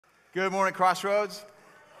Good morning, Crossroads.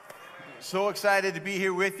 So excited to be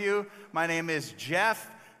here with you. My name is Jeff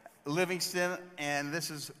Livingston, and this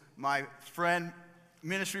is my friend,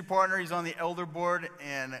 ministry partner. He's on the elder board,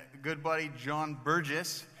 and good buddy, John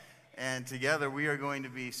Burgess. And together we are going to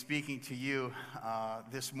be speaking to you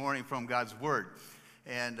this morning from God's Word.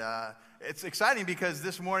 And it's exciting because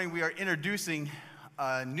this morning we are introducing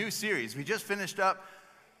a new series. We just finished up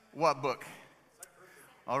what book?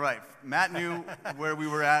 All right, Matt knew where we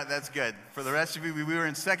were at. That's good. For the rest of you, we were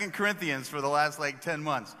in 2 Corinthians for the last 10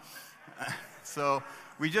 months. So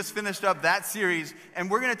we just finished up that series, and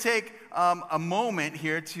we're going to take a moment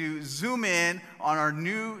here to zoom in on our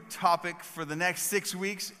new topic for the next 6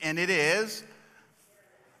 weeks, and it is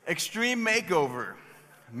Extreme Makeover,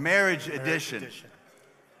 Marriage Edition.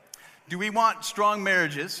 Do we want strong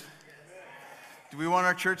marriages? Do we want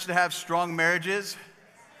our church to have strong marriages?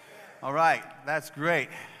 All right, that's great.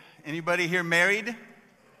 Anybody here married?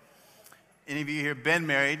 Any of you here been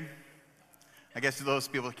married? I guess those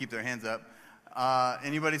people keep their hands up.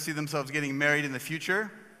 Anybody see themselves getting married in the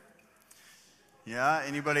future? Yeah,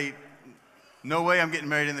 anybody? No way I'm getting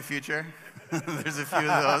married in the future. There's a few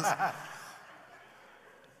of those.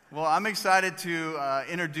 Well, I'm excited to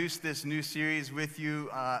introduce this new series with you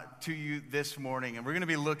to you this morning. And we're going to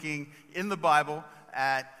be looking in the Bible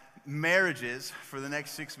at marriages for the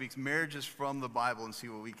next 6 weeks, marriages from the Bible, and see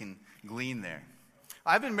what we can glean there.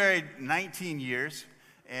 I've been married 19 years,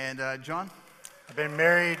 and John? I've been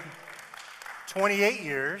married 28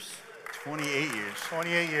 years. 28 years.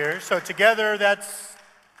 28 years. So together, that's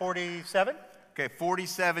 47? Okay,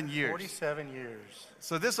 47 years. 47 years.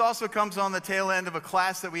 So this also comes on the tail end of a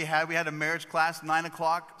class that we had. We had a marriage class, 9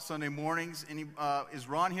 o'clock Sunday mornings. Is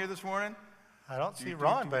Ron here this morning? I don't see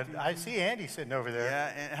Ron, but I see Andy sitting over there.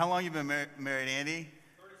 Yeah, and how long you been married, Andy?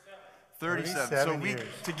 37. 37 So years.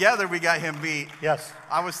 Together we got him beat. Yes.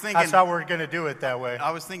 I was thinking. That's how we're going to do it that way.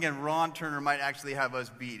 I was thinking Ron Turner might actually have us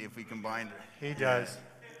beat if we combined it. He does.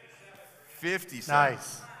 57.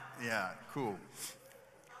 Nice. Yeah, cool.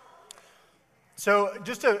 So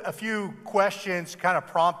just a few questions kind of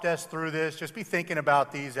prompt us through this. Just be thinking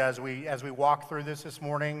about these as we walk through this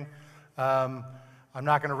morning. I'm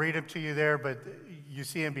not going to read them to you there, but you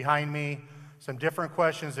see them behind me. Some different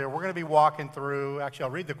questions there. We're going to be walking through. Actually,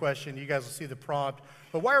 I'll read the question. You guys will see the prompt.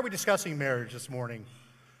 But why are we discussing marriage this morning?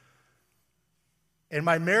 And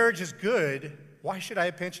my marriage is good. Why should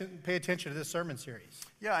I pay attention to this sermon series?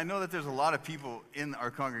 Yeah, I know that there's a lot of people in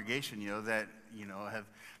our congregation, that have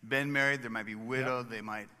been married. They might be widowed. Yep. They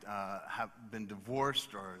might have been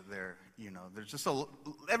divorced, or there's just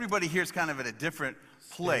everybody here is kind of at a different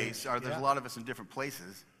place. Or there's a lot of us in different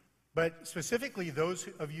places. But specifically, those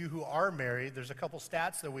of you who are married, there's a couple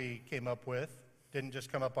stats that we came up with. Didn't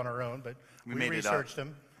just come up on our own, but we researched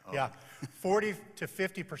them. Oh. Yeah, 40 to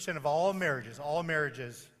 50% of all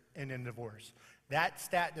marriages end in divorce. That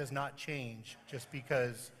stat does not change just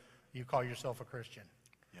because you call yourself a Christian.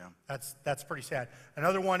 Yeah, that's pretty sad.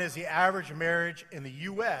 Another one is the average marriage in the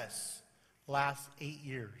U.S. lasts 8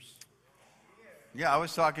 years. Yeah, I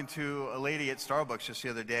was talking to a lady at Starbucks just the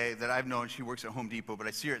other day that I've known. She works at Home Depot, but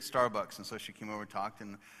I see her at Starbucks, and so she came over and talked.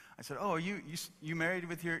 And I said, "Oh, are you married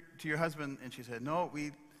to your husband?" And she said, "No,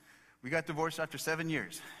 we got divorced after 7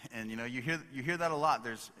 years." And you hear that a lot.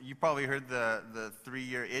 You probably heard the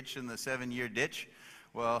 3-year itch and the 7-year ditch.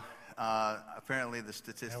 Well, apparently the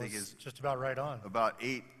statistic is just about right on. About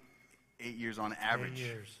 8 years on average. 8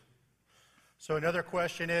 years. So another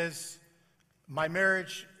question is, my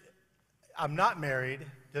marriage, I'm not married.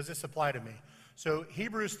 Does this apply to me? So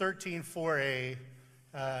Hebrews 13:4a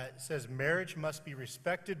says, marriage must be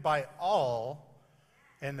respected by all,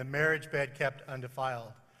 and the marriage bed kept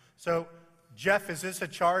undefiled. So, Jeff, is this a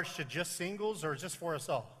charge to just singles, or is this for us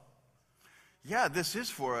all? Yeah, this is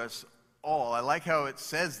for us all. I like how it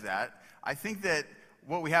says that. I think that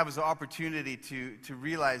what we have is the opportunity to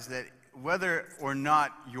realize that whether or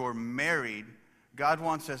not you're married, God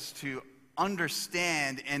wants us to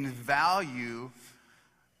understand and value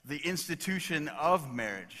the institution of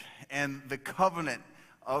marriage and the covenant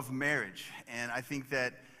of marriage. And I think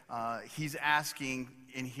that he's asking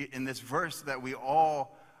in this verse that we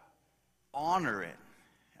all honor it.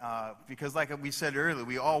 Because like we said earlier,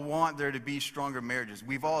 we all want there to be stronger marriages.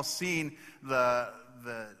 We've all seen the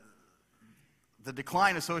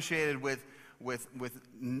decline associated with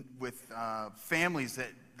families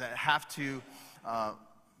that have to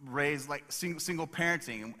raise single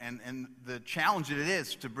parenting and the challenge that it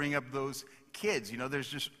is to bring up those kids. There's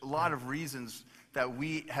just a lot of reasons that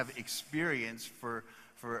we have experienced for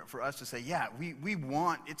us to say, yeah, we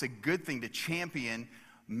want, it's a good thing to champion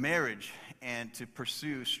marriage and to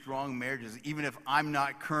pursue strong marriages. Even if I'm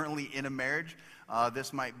not currently in a marriage,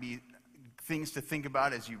 this might be things to think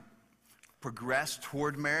about as you progress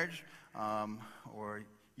toward marriage. Or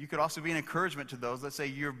you could also be an encouragement to those. Let's say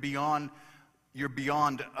you're beyond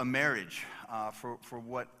a marriage for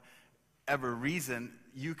whatever reason.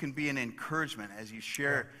 You can be an encouragement as you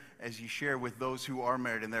share with those who are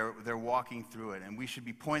married and they're walking through it. And we should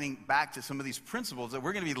be pointing back to some of these principles that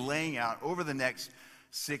we're going to be laying out over the next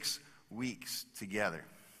 6 weeks together.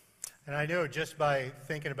 And I know just by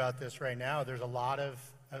thinking about this right now, there's a lot of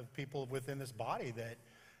people within this body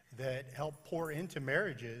that help pour into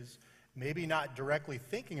marriages, maybe not directly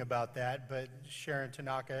thinking about that, but Sharon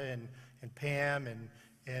Tanaka and Pam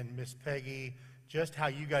and Miss Peggy, just how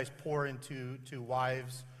you guys pour into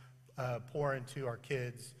wives, pour into our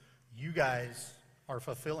kids. You guys are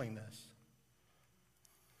fulfilling this.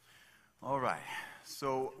 All right.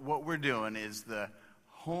 So what we're doing is the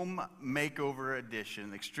Home Makeover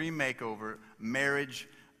Edition, Extreme Makeover Marriage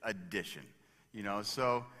Edition.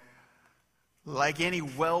 So like any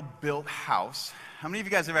well-built house, how many of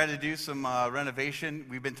you guys have had to do some renovation?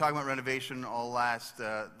 We've been talking about renovation all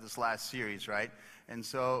this last series, right? And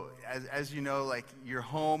so, as you know, like your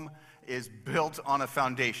home is built on a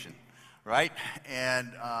foundation, right?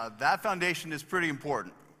 And that foundation is pretty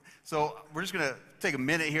important. So we're just going to take a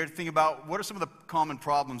minute here to think about what are some of the common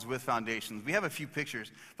problems with foundations. We have a few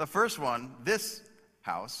pictures. The first one, this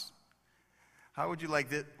house. How would you like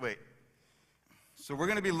this? Wait. So we're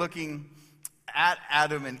going to be looking at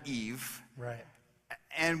Adam and Eve. Right.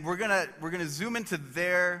 And we're gonna zoom into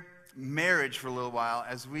their marriage for a little while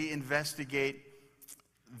as we investigate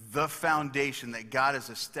the foundation that God has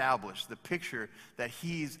established, the picture that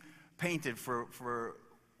He's painted for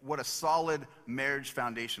what a solid marriage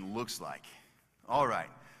foundation looks like. All right,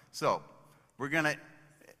 so we're gonna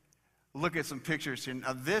look at some pictures here.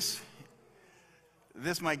 Now this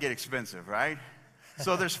might get expensive, right?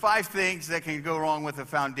 So there's 5 things that can go wrong with a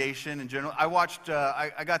foundation in general. I watched,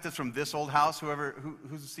 I got this from This Old House.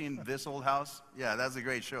 Who's seen This Old House? Yeah, that's a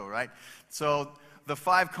great show, right? So the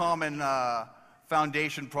 5 common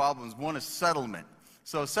foundation problems. One is settlement.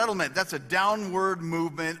 So settlement, that's a downward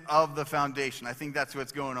movement of the foundation. I think that's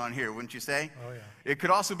what's going on here, wouldn't you say? Oh, yeah. It could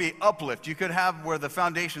also be uplift. You could have where the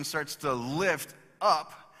foundation starts to lift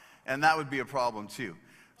up, and that would be a problem too.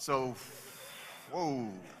 So, whoa.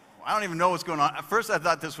 I don't even know what's going on. At first, I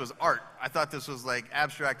thought this was art. I thought this was like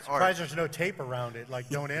abstract art. Surprised there's no tape around it, like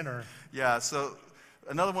don't enter. Yeah, so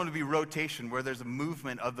another one would be rotation, where there's a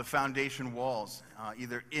movement of the foundation walls,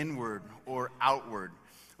 either inward or outward.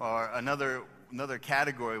 Or another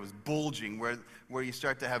category was bulging, where you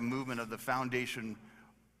start to have movement of the foundation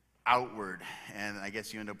outward. And I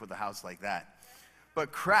guess you end up with a house like that.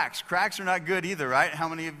 But cracks are not good either, right? How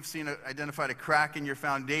many of you have identified a crack in your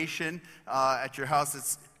foundation at your house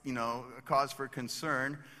that's a cause for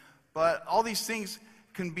concern? But all these things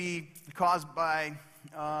can be caused by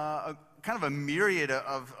kind of a myriad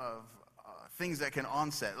of things that can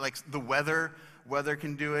onset, like the weather. Weather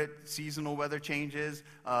can do it, seasonal weather changes,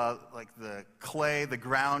 like the clay, the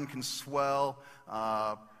ground can swell,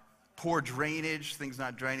 poor drainage, things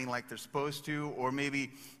not draining like they're supposed to, or maybe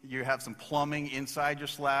you have some plumbing inside your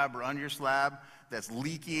slab or under your slab that's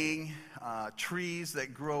leaking, trees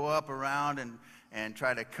that grow up around and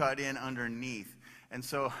try to cut in underneath. And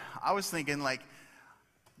so I was thinking, like,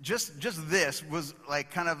 just this was like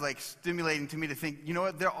kind of like stimulating to me to think, you know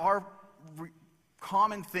what, there are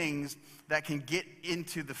common things that can get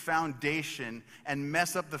into the foundation and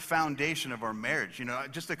mess up the foundation of our marriage.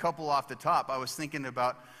 Just a couple off the top. I was thinking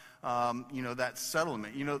about, that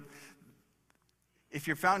settlement. If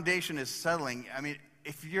your foundation is settling,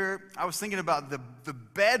 I was thinking about the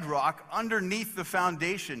bedrock underneath the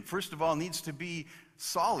foundation, first of all, needs to be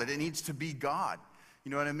solid. It needs to be God.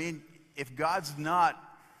 You know what I mean? If God's not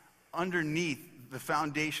underneath the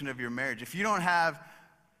foundation of your marriage, if you don't have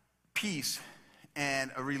peace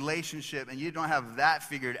and a relationship and you don't have that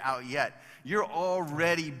figured out yet, you're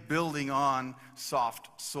already building on soft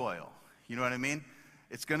soil. You know what I mean?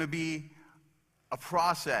 It's going to be a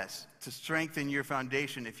process to strengthen your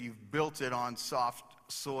foundation if you've built it on soft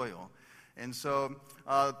soil. And so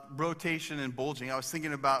rotation and bulging, I was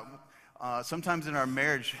thinking about sometimes in our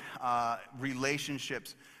marriage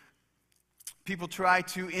relationships, people try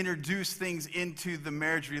to introduce things into the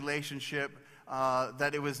marriage relationship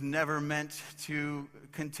that it was never meant to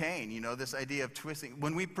contain. This idea of twisting.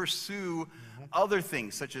 When we pursue other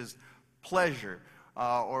things such as pleasure,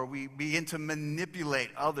 or we begin to manipulate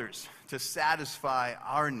others to satisfy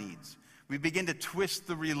our needs, we begin to twist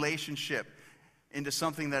the relationship into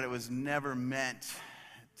something that it was never meant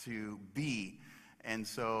to be. And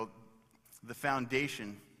so the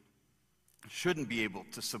foundation shouldn't be able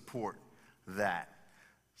to support that.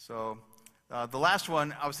 So the last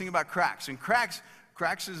one, I was thinking about cracks. And cracks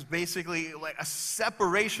is basically like a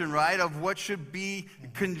separation, right, of what should be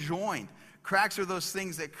conjoined. Cracks are those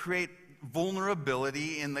things that create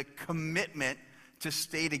vulnerability in the commitment to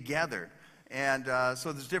stay together. And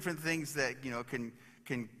so there's different things that,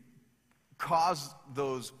 can cause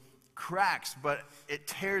those cracks, but it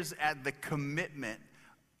tears at the commitment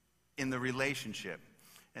in the relationship.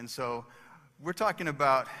 And so we're talking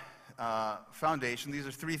about foundation. These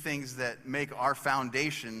are three things that make our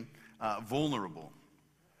foundation vulnerable.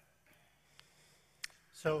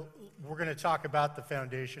 So we're going to talk about the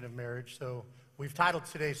foundation of marriage. So we've titled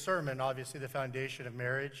today's sermon, obviously, The Foundation of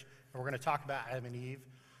Marriage, and we're going to talk about Adam and Eve.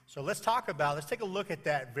 So let's take a look at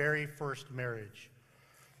that very first marriage.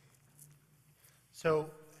 So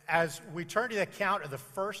as we turn to the account of the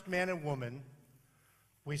first man and woman,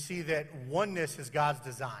 we see that oneness is God's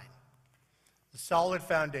design. The solid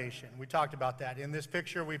foundation. We talked about that. In this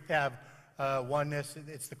picture, we have oneness.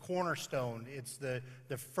 It's the cornerstone. It's the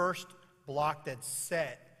first block that's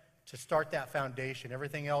set to start that foundation.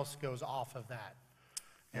 Everything else goes off of that.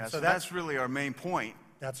 And so that's really our main point.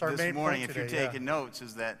 That's our main morning, point if you're today, taking notes,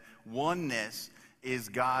 is that oneness is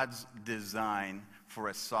God's design for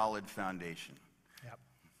a solid foundation. Yep.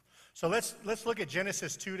 So let's look at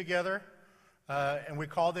Genesis 2 together, and we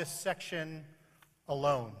call this section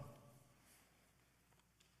Alone.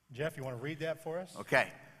 Jeff, you want to read that for us? Okay.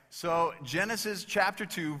 So Genesis chapter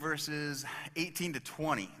 2, verses 18 to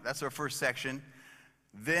 20. That's our first section.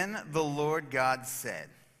 Then the Lord God said,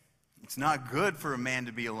 "It's not good for a man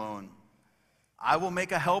to be alone. I will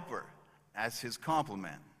make a helper as his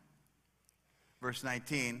complement." Verse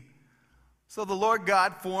 19. So the Lord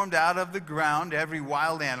God formed out of the ground every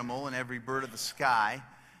wild animal and every bird of the sky,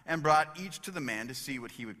 and brought each to the man to see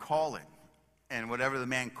what he would call it. And whatever the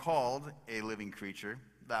man called a living creature,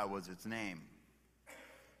 that was its name.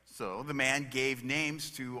 So the man gave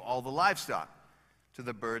names to all the livestock, to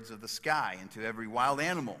the birds of the sky, and to every wild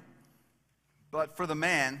animal. But for the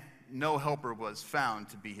man, no helper was found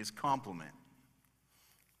to be his complement.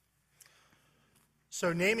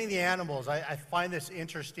 So naming the animals, I find this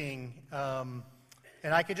interesting, and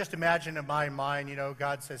I could just imagine in my mind,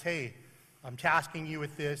 God says, "Hey, I'm tasking you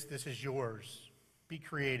with this. This is yours. Be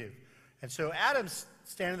creative." And so Adam's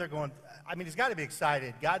standing there going, he's got to be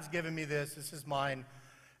excited. God's given me this. This is mine.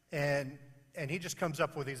 And he just comes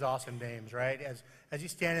up with these awesome names, right? As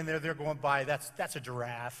he's standing there, they're going by, that's a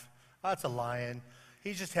giraffe. Oh, that's a lion.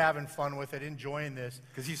 He's just having fun with it, enjoying this.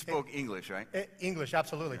 Because he spoke English, right? English,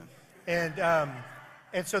 absolutely. Yeah.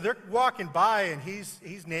 And so they're walking by, and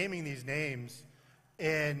he's naming these names.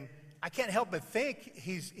 And I can't help but think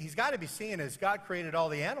he's got to be seeing, as God created all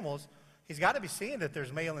the animals, he's got to be seeing that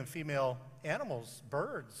there's male and female animals,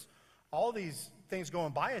 birds, all these things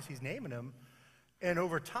going by as he's naming them. And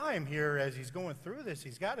over time here, as he's going through this,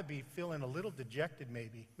 he's got to be feeling a little dejected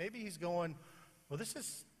maybe. Maybe he's going, well, this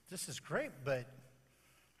is great, but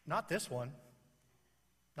not this one.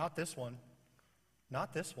 Not this one.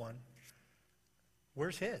 Not this one.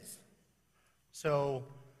 Where's his? So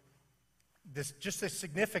just the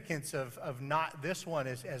significance of not this one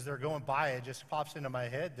as they're going by, it just pops into my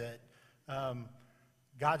head that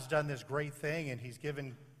God's done this great thing, and he's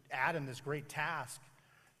given Adam this great task.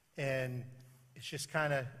 And it's just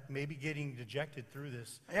kind of maybe getting dejected through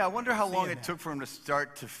this. Yeah, I wonder how long it took for him to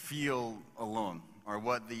start to feel alone, or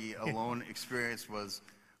what the alone experience was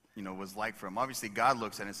like for him. Obviously, God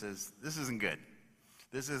looks at it and says, "This isn't good.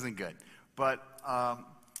 This isn't good." But,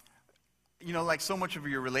 like so much of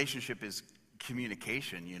your relationship is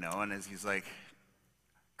communication, and as he's like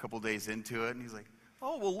a couple days into it, and he's like,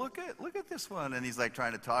 "Oh, well, look at this one," and he's like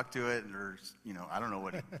trying to talk to it, or I don't know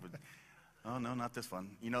what it would. Oh, no, not this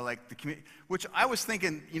one. Which I was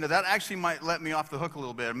thinking, that actually might let me off the hook a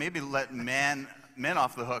little bit, or maybe let men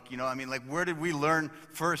off the hook. Where did we learn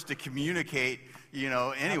first to communicate,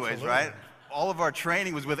 anyways, Absolutely. right? All of our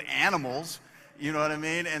training was with animals, you know what I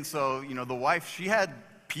mean? And so, the wife, she had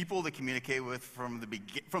people to communicate with from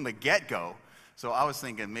the get-go. So I was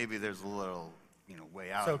thinking maybe there's a little,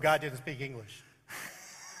 way out. So God didn't speak English,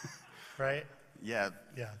 right? Yeah,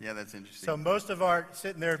 that's interesting. So most of our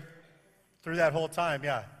sitting there through that whole time,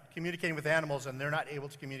 communicating with animals, and they're not able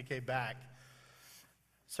to communicate back.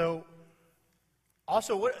 So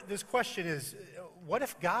also, this question is, what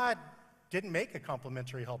if God didn't make a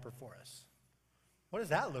complementary helper for us? What does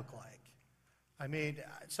that look like?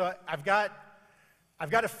 So I've got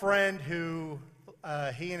a friend who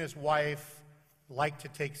he and his wife like to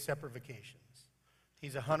take separate vacations.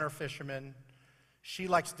 He's a hunter fisherman. She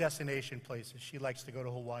likes destination places. She likes to go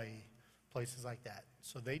to Hawaii, places like that.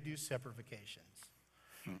 So they do separate vacations.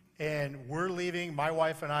 And we're leaving, my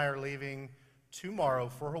wife and I are leaving tomorrow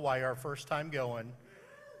for Hawaii, our first time going.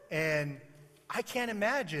 And I can't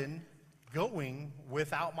imagine going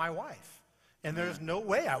without my wife. And there's no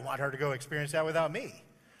way I want her to go experience that without me.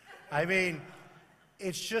 I mean,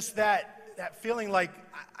 it's just that feeling like,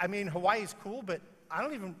 I mean, Hawaii's cool, but I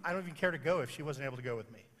don't even care to go if she wasn't able to go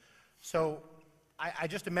with me. So I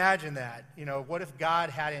just imagine that, you know, what if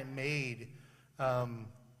God hadn't made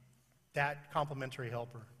that complementary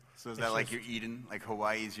helper? So is that like your Eden? Like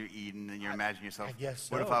Hawaii's your Eden, and you're imagining yourself, I guess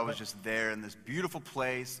so, what if I was just there in this beautiful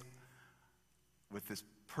place with this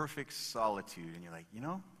perfect solitude, and you're like, you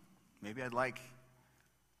know, maybe I'd like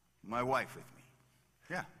my wife with me.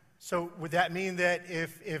 Yeah. So would that mean that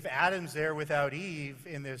if Adam's there without Eve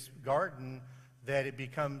in this garden, that it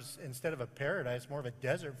becomes, instead of a paradise, more of a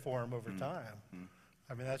desert for him over time?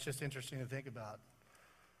 I mean, that's just interesting to think about.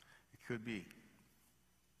 It could be.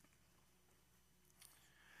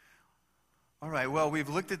 All right, well, we've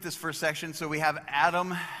looked at this first section, so we have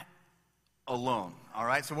Adam alone. All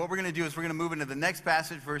right, so what we're going to do is we're going to move into the next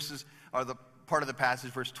passage, the part of the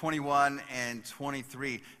passage, verse 21 and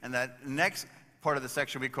 23. And that next part of the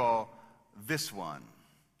section we call this one.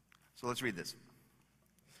 So let's read this.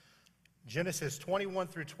 Genesis 21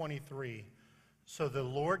 through 23. So the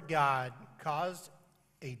Lord God caused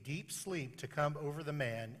a deep sleep to come over the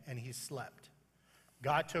man, and he slept.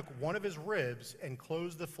 God took one of his ribs and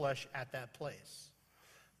closed the flesh at that place.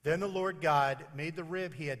 Then the Lord God made the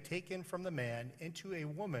rib he had taken from the man into a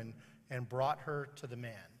woman and brought her to the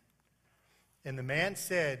man. And the man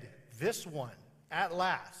said, "This one, at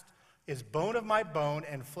last, is bone of my bone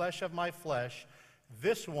and flesh of my flesh.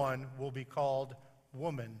 This one will be called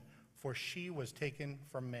woman, for she was taken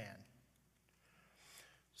from man."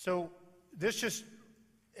 So this just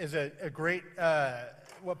is a great,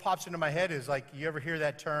 what pops into my head is like, you ever hear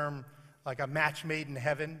that term, like a match made in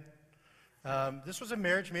heaven? This was a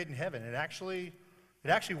marriage made in heaven. It actually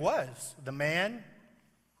was. The man,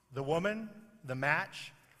 the woman, the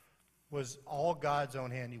match was all God's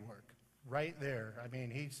own handiwork right there. I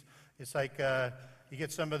mean, it's like you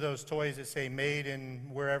get some of those toys that say made in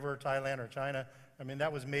wherever, Thailand or China. I mean,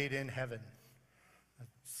 that was made in heaven.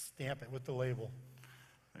 Stamp it with the label.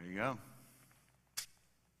 There you go.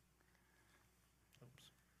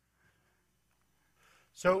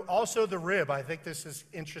 So also the rib, I think this is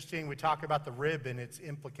interesting. We talk about the rib and its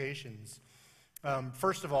implications.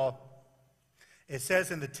 First of all, it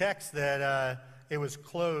says in the text that it was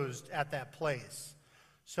closed at that place.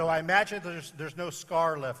 So I imagine there's no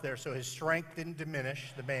scar left there, so his strength didn't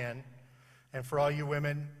diminish, the man. And for all you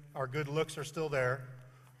women, our good looks are still there.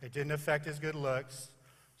 It didn't affect his good looks,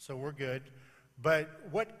 so we're good. But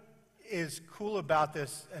what is cool about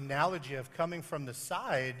this analogy of coming from the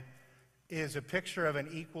side is a picture of an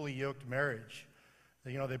equally yoked marriage.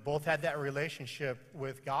 You know, they both had that relationship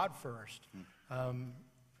with God first.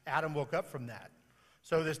 Adam woke up from that.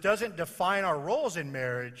 So this doesn't define our roles in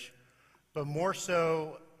marriage, but more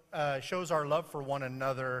so shows our love for one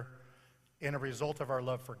another in a result of our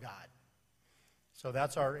love for God. So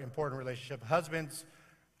that's our important relationship. Husbands,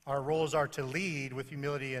 our roles are to lead with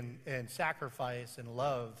humility and sacrifice and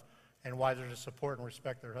love, and wives are to support and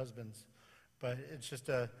respect their husbands. But it's just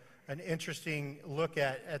an interesting look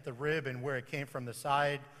at the rib and where it came from the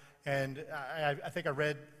side. And I think I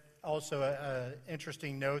read also an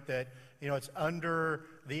interesting note that, you know, it's under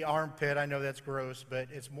the armpit. I know that's gross, but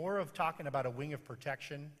it's more of talking about a wing of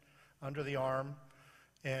protection under the arm.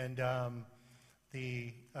 And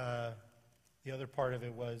the other part of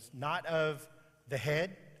it was not of the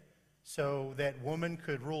head, so that woman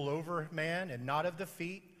could rule over man, and not of the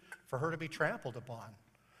feet, for her to be trampled upon.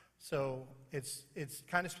 So it's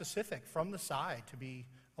kind of specific from the side to be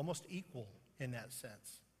almost equal in that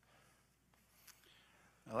sense.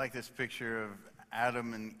 I like this picture of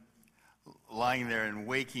Adam lying there and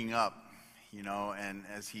waking up, you know, and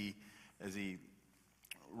as he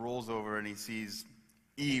rolls over and he sees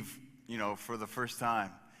Eve, you know, for the first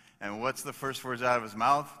time. And what's the first words out of his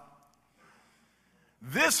mouth?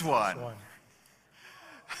 This one.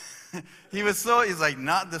 He's like,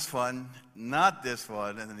 not this one, not this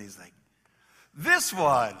one. And then he's like, this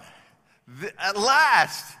one, at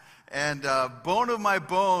last. And bone of my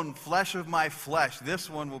bone, flesh of my flesh, this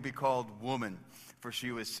one will be called woman, for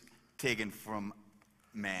she was taken from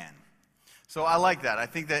man. So I like that. I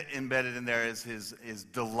think that embedded in there is his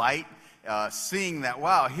delight, seeing that,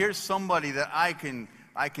 wow, here's somebody that I can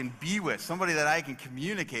be with, somebody that I can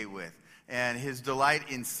communicate with. And his delight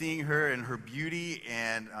in seeing her and her beauty.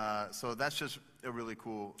 And so that's just a really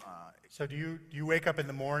cool. So do you wake up in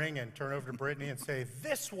the morning and turn over to Brittany and say,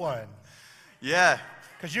 this one? Yeah.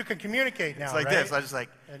 Because you can communicate now, it's like right? this. I just like,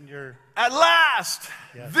 and you're at last,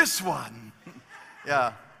 Yes. this one.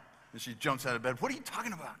 Yeah. And she jumps out of bed. What are you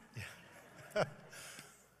talking about? Yeah.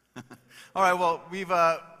 All right, well, we've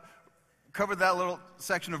covered that little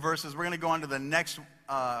section of verses. We're going to go on to the next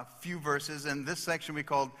few verses, and this section we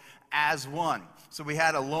called As One. So we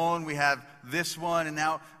had alone, we have this one, and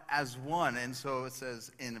now as one. And so it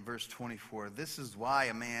says in verse 24, this is why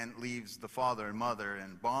a man leaves the father and mother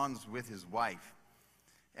and bonds with his wife,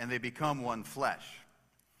 and they become one flesh.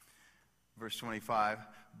 Verse 25,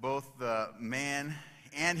 both the man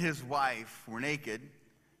and his wife were naked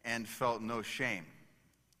and felt no shame.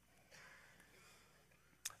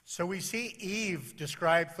 So we see Eve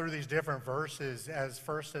described through these different verses as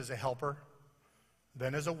first as a helper,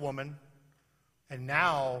 then as a woman, and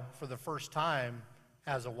now for the first time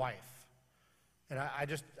as a wife. And I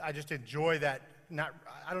just enjoy that.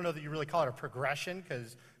 I don't know that you really call it a progression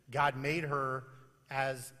because God made her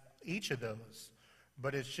as each of those,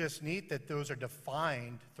 but it's just neat that those are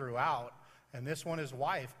defined throughout. And this one is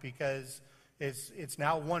wife because it's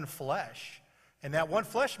now one flesh. And that one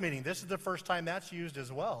flesh meaning, this is the first time that's used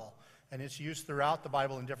as well. And it's used throughout the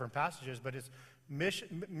Bible in different passages, but it's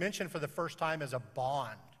mentioned for the first time as a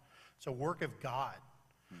bond. It's a work of God.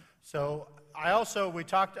 So I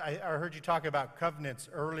heard you talk about covenants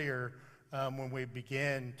earlier when we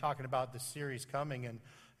began talking about the series coming.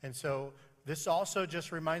 And so this also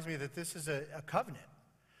just reminds me that this is a covenant.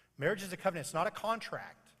 Marriage is a covenant. It's not a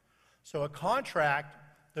contract. So a contract,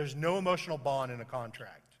 there's no emotional bond in a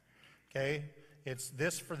contract. Okay? It's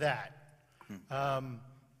this for that. And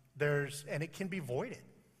it can be voided,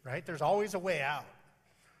 right? There's always a way out.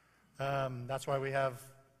 That's why we have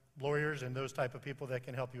lawyers and those type of people that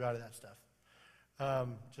can help you out of that stuff.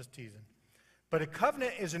 Just teasing. But a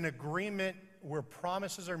covenant is an agreement where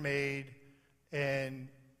promises are made and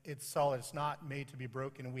it's solid. It's not made to be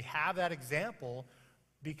broken. And we have that example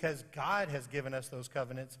because God has given us those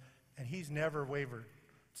covenants and he's never wavered.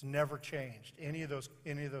 It's never changed. Any of those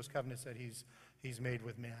covenants that he's made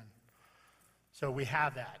with man. So we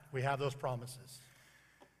have that. We have those promises.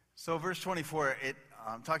 So verse 24, it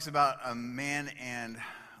talks about a man and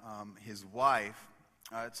his wife.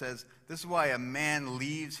 It says, this is why a man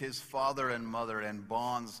leaves his father and mother and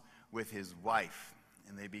bonds with his wife,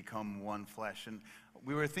 and they become one flesh. And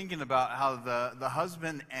we were thinking about how the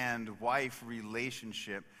husband and wife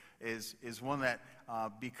relationship is one that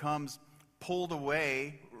becomes pulled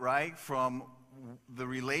away, right, from the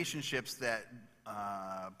relationships that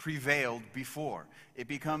prevailed before. It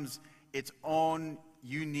becomes its own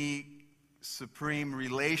unique, supreme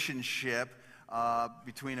relationship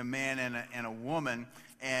between a man and a woman,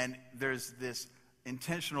 and there's this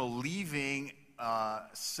intentional leaving,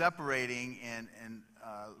 separating, and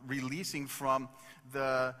releasing from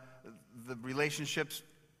the relationships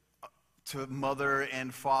to mother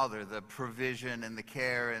and father, the provision and the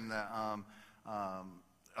care and the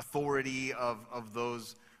authority of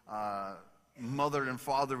those mother and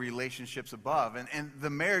father relationships above. And the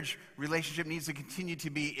marriage relationship needs to continue to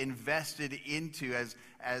be invested into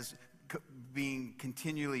as being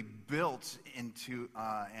continually built into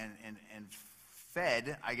and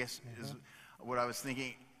fed, I guess, is what I was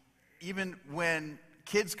thinking. Even when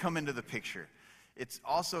kids come into the picture, it's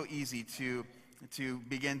also easy to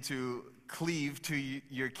begin to cleave to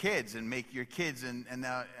your kids and make your kids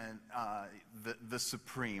the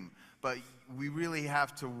supreme. But we really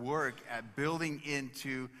have to work at building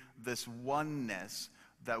into this oneness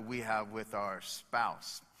that we have with our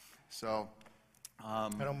spouse. So,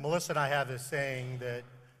 Melissa and I have this saying that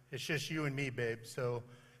it's just you and me, babe. So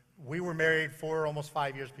we were married for almost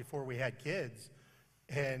 5 years before we had kids,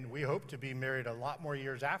 and we hope to be married a lot more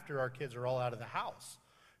years after our kids are all out of the house.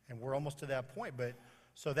 And we're almost to that point. But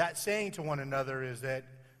so that saying to one another is that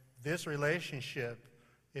this relationship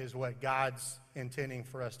is what God's intending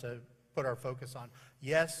for us to put our focus on.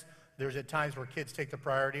 Yes, there's at times where kids take the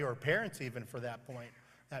priority, or parents even for that point,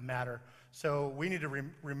 that matter. So we need to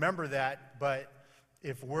remember that, but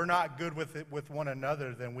if we're not good with it with one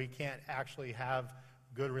another, then we can't actually have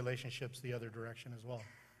good relationships the other direction as well.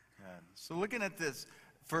 Yeah. So looking at this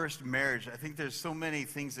first marriage, I think there's so many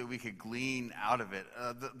things that we could glean out of it.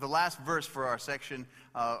 The last verse for our section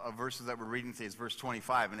of verses that we're reading today is verse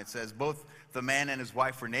 25, and it says, both the man and his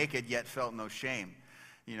wife were naked, yet felt no shame.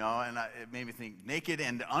 You know, and it made me think naked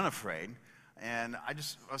and unafraid. And I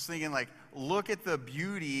was thinking, like, look at the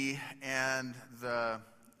beauty and the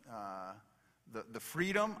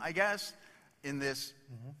freedom, I guess, in this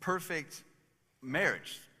perfect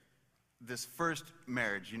marriage. this first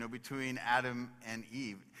marriage, between Adam and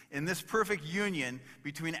Eve. In this perfect union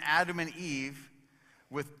between Adam and Eve,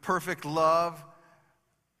 with perfect love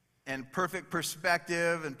and perfect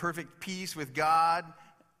perspective and perfect peace with God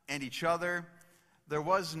and each other, there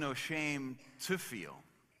was no shame to feel.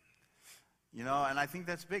 And I think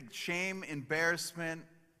that's big. Shame, embarrassment,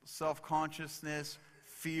 self-consciousness,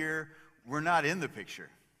 fear, we're not in the picture.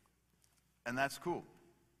 And that's cool.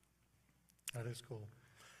 That is cool.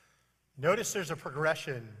 Notice there's a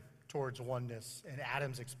progression towards oneness in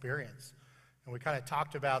Adam's experience. And we kind of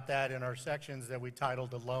talked about that in our sections that we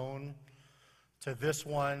titled Alone, to this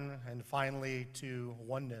one, and finally to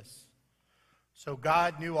oneness. So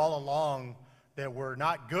God knew all along that we're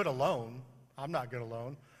not good alone. I'm not good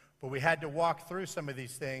alone. But we had to walk through some of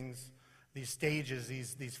these things, these stages,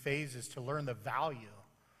 these phases to learn the value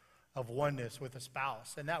of oneness with a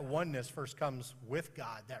spouse. And that oneness first comes with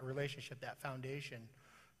God, that relationship, that foundation,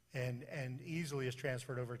 and easily is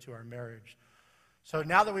transferred over to our marriage. So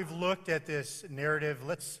now that we've looked at this narrative,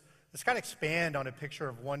 let's kind of expand on a picture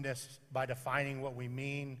of oneness by defining what we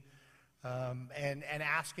mean and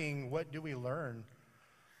asking, what do we learn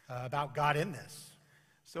about God in this?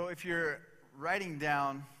 So if you're writing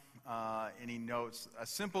down any notes, a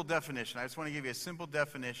simple definition, I just want to give you a simple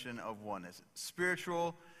definition of oneness.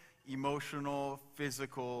 Spiritual, emotional,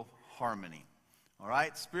 physical harmony. All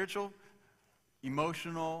right? Spiritual,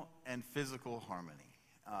 emotional, and physical harmony.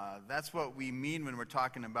 That's what we mean when we're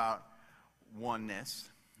talking about oneness.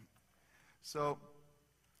 So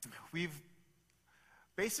we've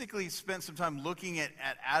basically spent some time looking at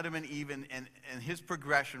Adam and Eve and his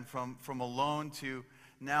progression from alone to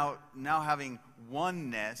now having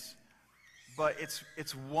oneness, but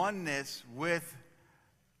it's oneness with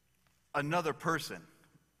another person.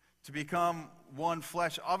 To become one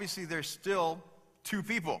flesh, obviously there's still two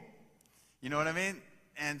people. You know what I mean?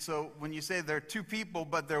 And so when you say they're two people,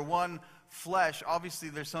 but they're one flesh, obviously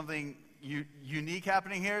there's something unique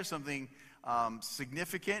happening here, something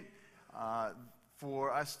significant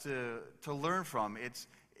for us to learn from.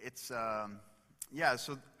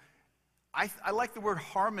 So I like the word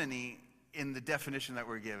harmony in the definition that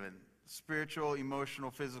we're given. Spiritual,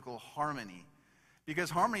 emotional, physical harmony.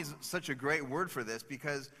 Because harmony is such a great word for this,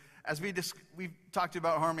 because as we've talked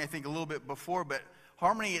about harmony, I think, a little bit before, but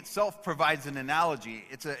harmony itself provides an analogy.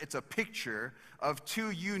 It's a picture of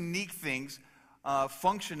two unique things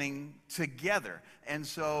functioning together. And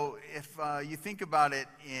so if you think about it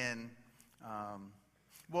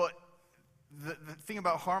the thing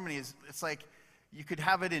about harmony is it's like you could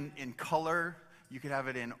have it in color, you could have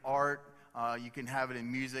it in art, you can have it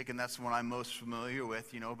in music, and that's what I'm most familiar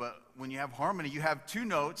with, But when you have harmony, you have two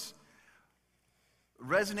notes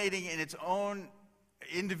resonating in its own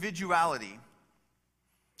individuality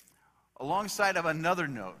alongside of another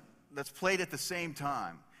note that's played at the same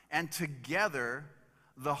time. And together,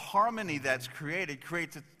 the harmony that's created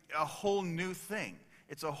creates a whole new thing.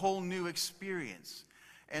 It's a whole new experience.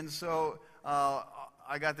 And so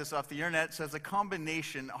I got this off the internet. It says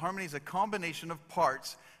harmony is a combination of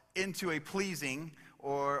parts into a pleasing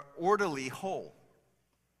or orderly whole.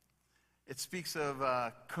 It speaks of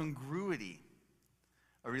congruity,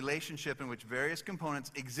 a relationship in which various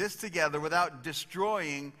components exist together without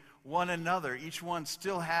destroying one another. Each one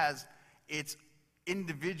still has its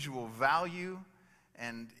individual value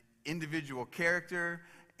and individual character.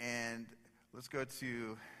 And let's go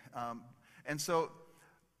to,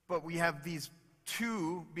 but we have these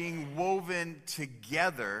two being woven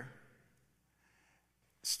together,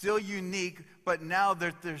 still unique, but now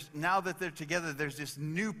that they're together, there's this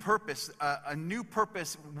new purpose, a new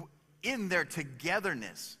purpose in their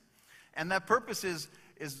togetherness. And that purpose is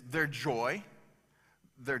their joy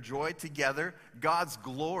together, God's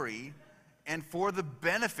glory, and for the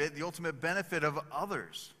ultimate benefit of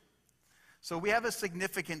others. So we have a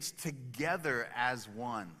significance together as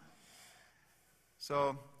one.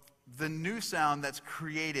 So the new sound that's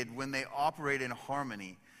created when they operate in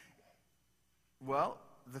harmony, well,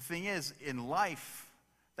 the thing is, in life,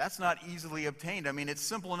 that's not easily obtained. I mean, it's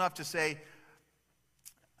simple enough to say,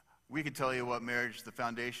 we could tell you what the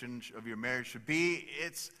foundation of your marriage should be.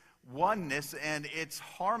 It's oneness and it's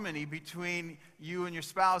harmony between you and your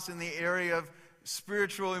spouse in the area of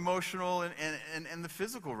spiritual, emotional, and the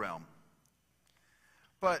physical realm.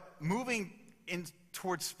 But moving in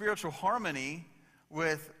towards spiritual harmony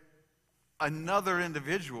with another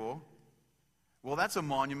individual, well, that's a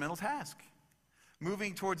monumental task.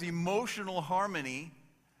 Moving towards emotional harmony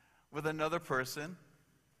with another person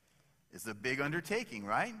is a big undertaking,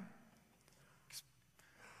 right?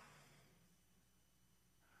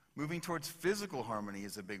 Moving towards physical harmony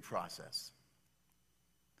is a big process.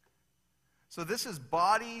 So this is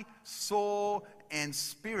body, soul, and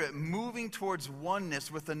spirit moving towards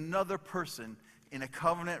oneness with another person in a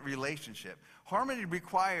covenant relationship. Harmony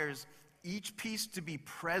requires each piece to be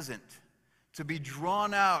present, to be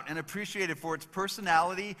drawn out and appreciated for its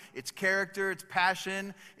personality, its character, its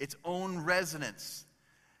passion, its own resonance.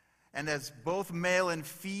 And as both male and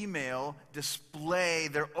female display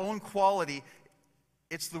their own quality,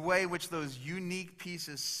 it's the way which those unique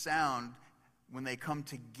pieces sound when they come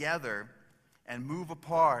together and move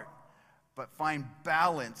apart, but find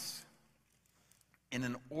balance in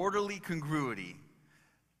an orderly congruity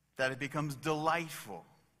that it becomes delightful,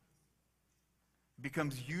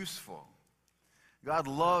 becomes useful. God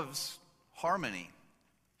loves harmony.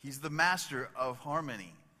 He's the master of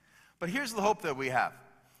harmony. But here's the hope that we have.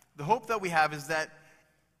 The hope that we have is that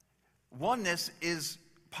oneness is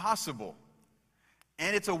possible.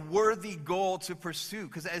 And it's a worthy goal to pursue,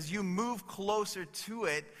 because as you move closer to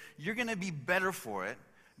it, you're going to be better for it.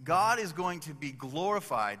 God is going to be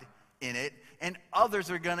glorified in it, and others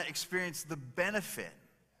are going to experience the benefit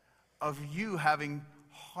of you having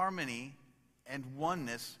harmony and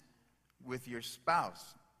oneness with your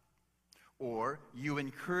spouse, or you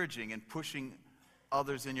encouraging and pushing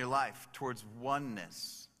others in your life towards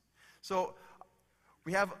oneness. So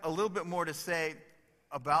we have a little bit more to say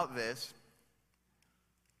about this.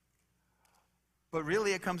 But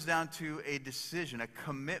really, it comes down to a decision, a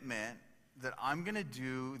commitment that I'm going to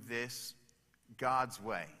do this God's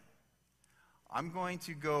way. I'm going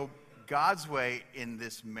to go God's way in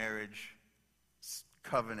this marriage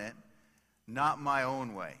covenant, not my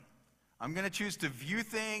own way. I'm going to choose to view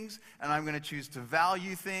things, and I'm going to choose to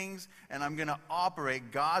value things, and I'm going to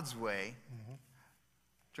operate God's way. Mm-hmm.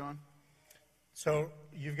 John? So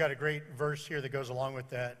you've got a great verse here that goes along with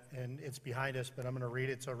that, and it's behind us, but I'm going to read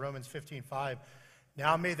it. So Romans 15:5.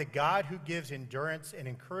 Now may the God who gives endurance and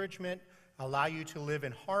encouragement allow you to live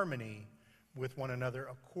in harmony with one another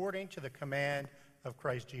according to the command of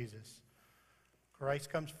Christ Jesus. Christ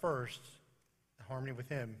comes first, harmony with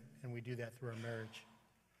him, and we do that through our marriage.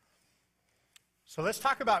 So let's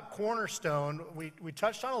talk about Cornerstone. We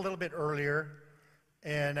touched on it a little bit earlier,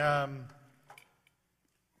 and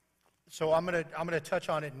so I'm gonna touch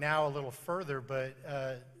on it now a little further, but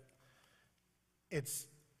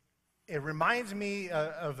it reminds me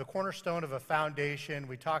of the cornerstone of a foundation.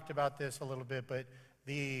 We talked about this a little bit, but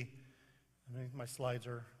my slides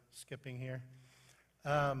are skipping here.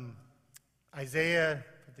 Isaiah,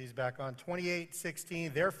 put these back on,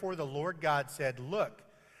 28:16. Therefore the Lord God said, look,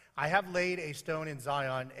 I have laid a stone in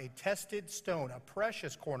Zion, a tested stone, a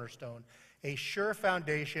precious cornerstone, a sure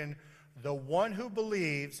foundation. The one who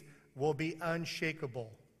believes will be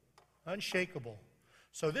unshakable. Unshakable.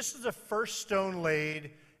 So this is the first stone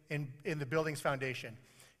laid in the building's foundation.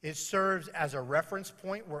 It serves as a reference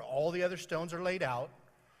point where all the other stones are laid out,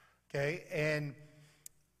 okay? And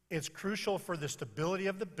it's crucial for the stability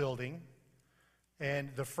of the building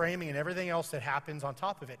and the framing and everything else that happens on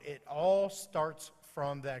top of it. It all starts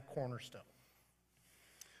from that cornerstone.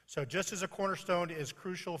 So just as a cornerstone is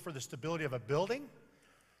crucial for the stability of a building,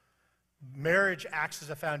 marriage acts as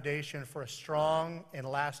a foundation for a strong and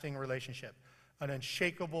lasting relationship, an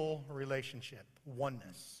unshakable relationship,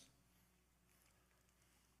 oneness.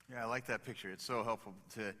 Yeah, I like that picture. It's so helpful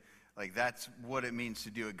to, that's what it means to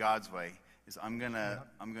do it God's way, is I'm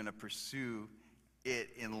gonna pursue it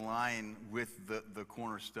in line with the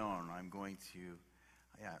cornerstone. I'm going to,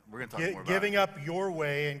 we're going to talk more about giving up your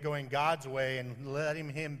way and going God's way and letting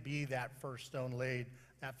him be that first stone laid,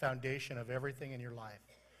 that foundation of everything in your life.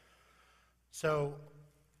 So,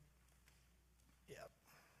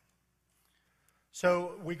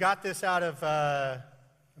 So we got this out of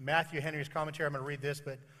Matthew Henry's commentary. I'm going to read this,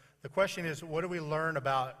 but the question is, what do we learn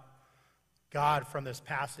about God from this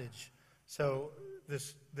passage? So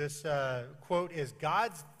this quote is,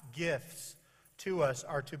 God's gifts to us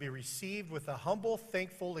are to be received with a humble,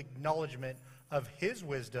 thankful acknowledgement of his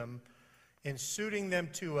wisdom in suiting them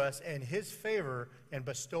to us and his favor in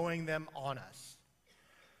bestowing them on us.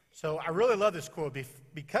 So I really love this quote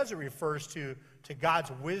because it refers to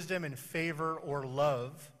God's wisdom and favor or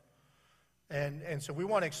love. And so we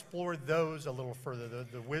want to explore those a little further,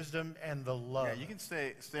 the wisdom and the love. Yeah, you can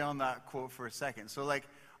stay on that quote for a second. So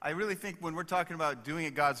I really think when we're talking about doing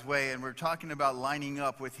it God's way and we're talking about lining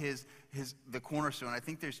up with the cornerstone, I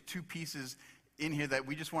think there's two pieces in here that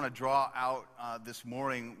we just want to draw out this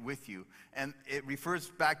morning with you. And it refers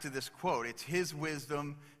back to this quote. It's his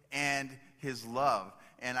wisdom and his love.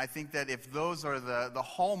 And I think that if those are the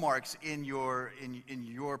hallmarks in your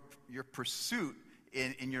pursuit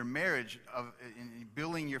in your marriage, in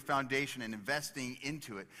building your foundation and investing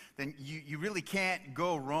into it, then you really can't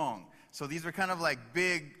go wrong. So these are kind of like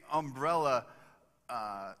big umbrella,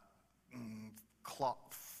 I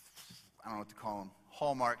don't know what to call them,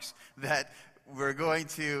 hallmarks that we're going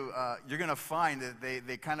to, you're going to find that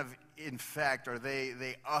they kind of infect or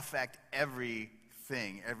they affect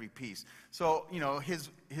everything, every piece. So,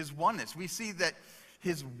 his oneness, we see that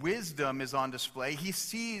his wisdom is on display. He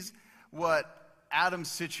sees what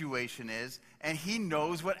Adam's situation is, and he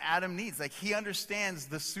knows what Adam needs. Like, he understands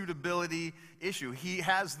the suitability issue. He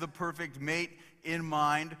has the perfect mate in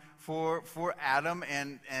mind for Adam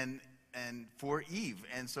and for Eve.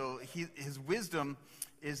 And so his wisdom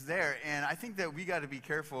is there. And I think that we got to be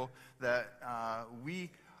careful that we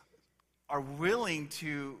are willing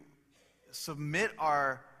to submit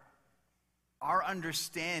our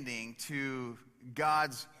understanding to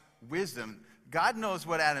God's wisdom. God knows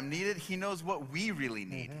what Adam needed. He knows what we really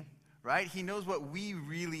need, right? He knows what we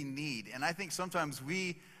really need. And I think sometimes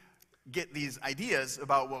we get these ideas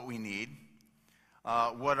about what we need,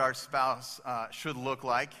 what our spouse should look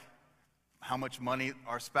like, how much money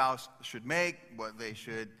our spouse should make, what they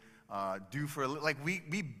should do for like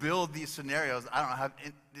we build these scenarios. I don't know,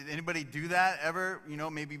 did anybody do that ever?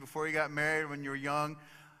 Maybe before you got married, when you were young,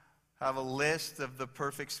 have a list of the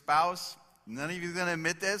perfect spouse. None of you are going to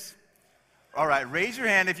admit this? All right, raise your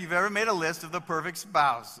hand if you've ever made a list of the perfect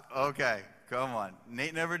spouse. Okay, come on.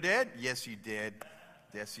 Nate never did? Yes, you did.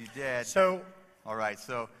 Yes, you did. So, all right,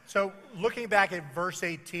 so looking back at verse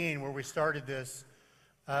 18 where we started this,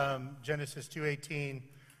 Genesis 2:18,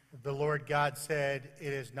 the Lord God said,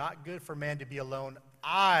 "It is not good for man to be alone.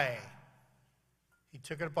 He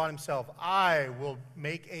took it upon himself. I will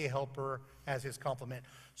make a helper as his complement."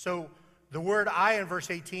 So the word "I" in verse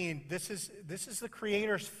 18, this is the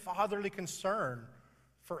Creator's fatherly concern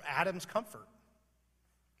for Adam's comfort.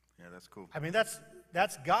 Yeah, that's cool. I mean, that's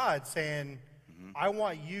God saying, I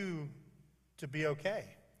want you to be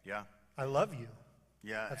okay. Yeah. I love you.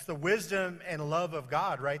 Yeah. That's the wisdom and love of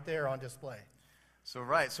God right there on display.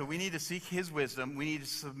 So we need to seek his wisdom. We need to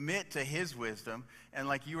submit to his wisdom. And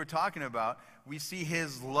like you were talking about, we see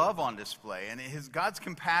his love on display. And God's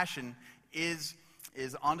compassion is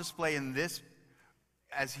on display in this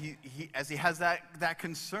as he has that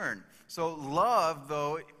concern. So love,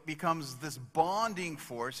 though, becomes this bonding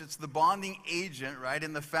force. It's the bonding agent, right,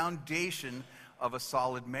 in the foundation of a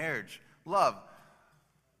solid marriage. Love.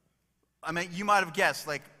 I mean, you might have guessed,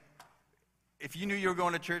 like, if you knew you were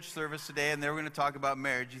going to church service today and they were going to talk about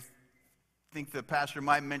marriage, you think the pastor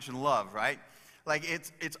might mention love, right? Like,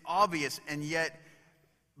 it's obvious, and yet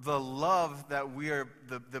the love that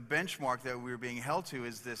the benchmark that we're being held to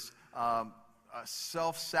is this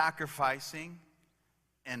self-sacrificing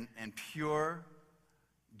and pure,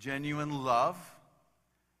 genuine love.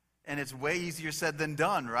 And it's way easier said than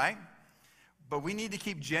done, right? But we need to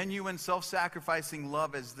keep genuine, self-sacrificing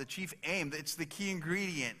love as the chief aim. It's the key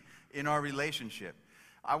ingredient in our relationship.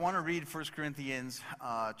 I want to read 1 Corinthians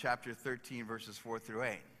chapter 13, verses 4 through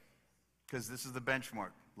 8, because this is the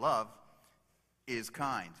benchmark. Love is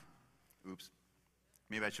kind. Oops.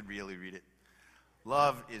 Maybe I should really read it.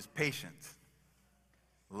 Love is patient.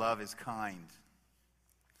 Love is kind.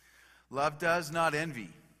 Love does not envy,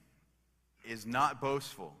 is not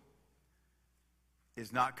boastful,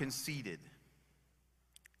 is not conceited,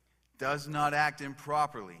 does not act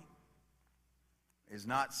improperly, is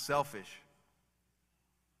not selfish,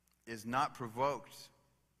 is not provoked,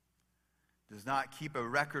 does not keep a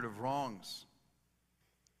record of wrongs.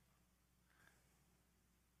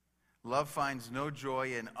 Love finds no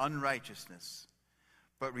joy in unrighteousness,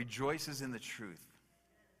 but rejoices in the truth.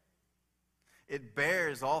 It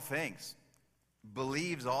bears all things,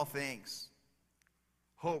 believes all things,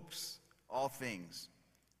 hopes all things,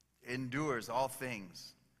 endures all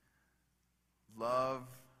things. Love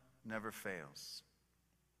never fails.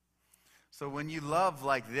 So when you love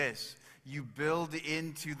like this, you build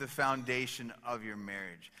into the foundation of your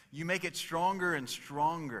marriage. You make it stronger and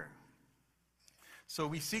stronger. So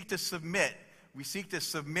we seek to submit. We seek to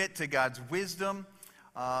submit to God's wisdom.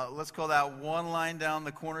 Let's call that one line down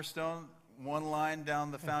the cornerstone, one line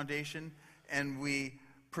down the foundation, and we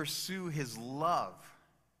pursue his love.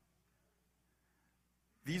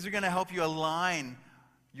 These are going to help you align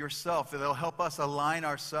yourself. They'll help us align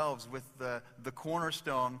ourselves with the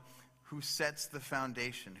cornerstone who sets the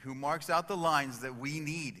foundation, who marks out the lines that we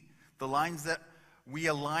need, the lines that we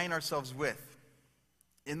align ourselves with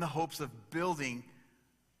in the hopes of building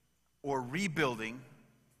or rebuilding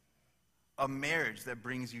a marriage that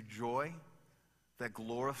brings you joy, that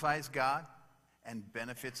glorifies God, and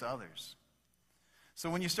benefits others. So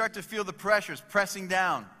when you start to feel the pressures pressing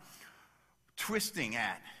down, twisting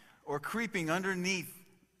at, or creeping underneath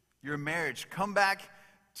your marriage, come back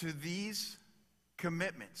to these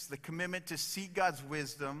commitments, the commitment to seek God's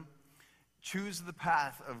wisdom, choose the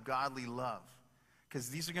path of godly love, because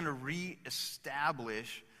these are going to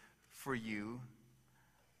reestablish for you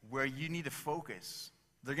where you need to focus.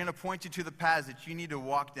 They're going to point you to the paths that you need to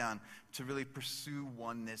walk down to really pursue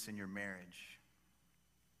oneness in your marriage.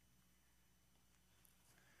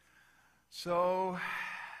 So,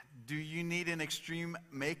 do you need an extreme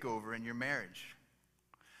makeover in your marriage?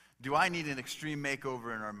 Do I need an extreme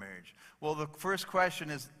makeover in our marriage? Well, the first question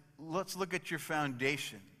is, let's look at your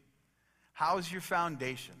foundation. How's your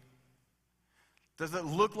foundation? Does it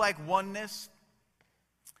look like oneness?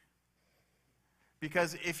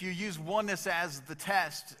 Because if you use oneness as the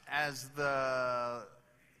test,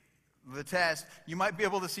 you might be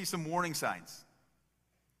able to see some warning signs.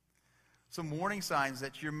 Some warning signs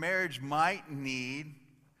that your marriage might need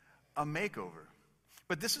a makeover.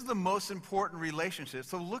 But this is the most important relationship.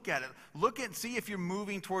 So look at it. Look and see if you're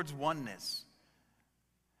moving towards oneness.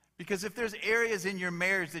 Because if there's areas in your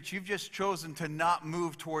marriage that you've just chosen to not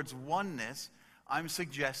move towards oneness, I'm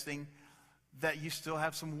suggesting that you still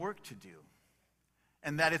have some work to do.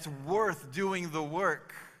 And that it's worth doing the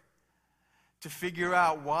work to figure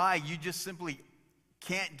out why you just simply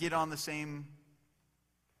can't get on the same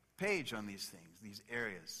page on these things, these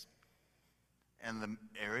areas. And the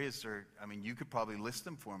areas are, you could probably list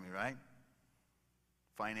them for me, right?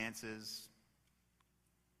 Finances,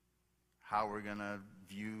 how we're going to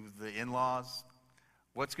view the in-laws,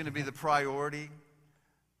 what's going to be the priority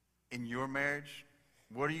in your marriage,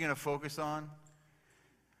 what are you going to focus on?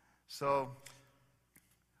 So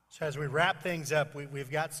as we wrap things up,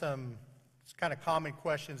 we've got some kind of common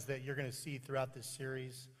questions that you're going to see throughout this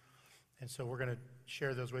series. And so we're going to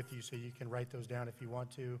share those with you so you can write those down if you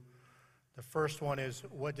want to. The first one is,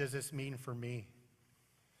 what does this mean for me?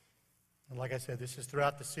 And like I said, this is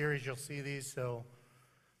throughout the series. You'll see these, so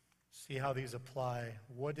see how these apply.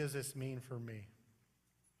 What does this mean for me?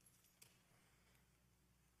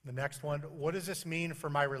 The next one, what does this mean for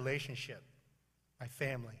my relationship, my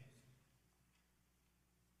family?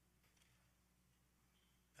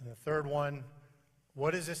 And the third one,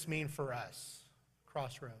 what does this mean for us,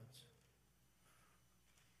 Crossroads?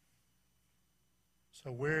 So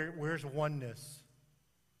where's oneness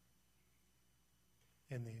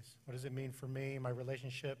in these? What does it mean for me, my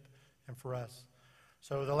relationship, and for us?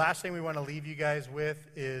 So the last thing we want to leave you guys with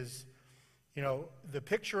is, the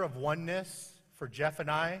picture of oneness for Jeff and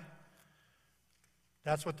I,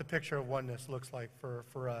 that's what the picture of oneness looks like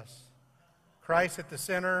for us. Christ at the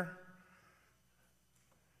center.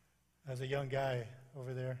 As a young guy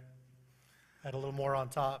over there, had a little more on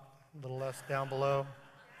top, a little less down below.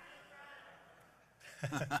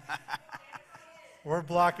 We're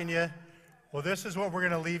blocking you. Well, this is what we're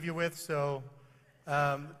going to leave you with. So,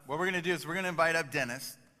 what we're going to do is we're going to invite up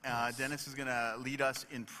Dennis. Dennis is going to lead us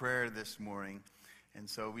in prayer this morning. And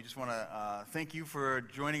so we just want to thank you for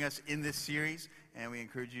joining us in this series. And we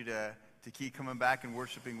encourage you to keep coming back and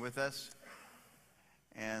worshiping with us.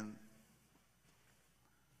 And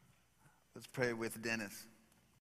let's pray with Dennis.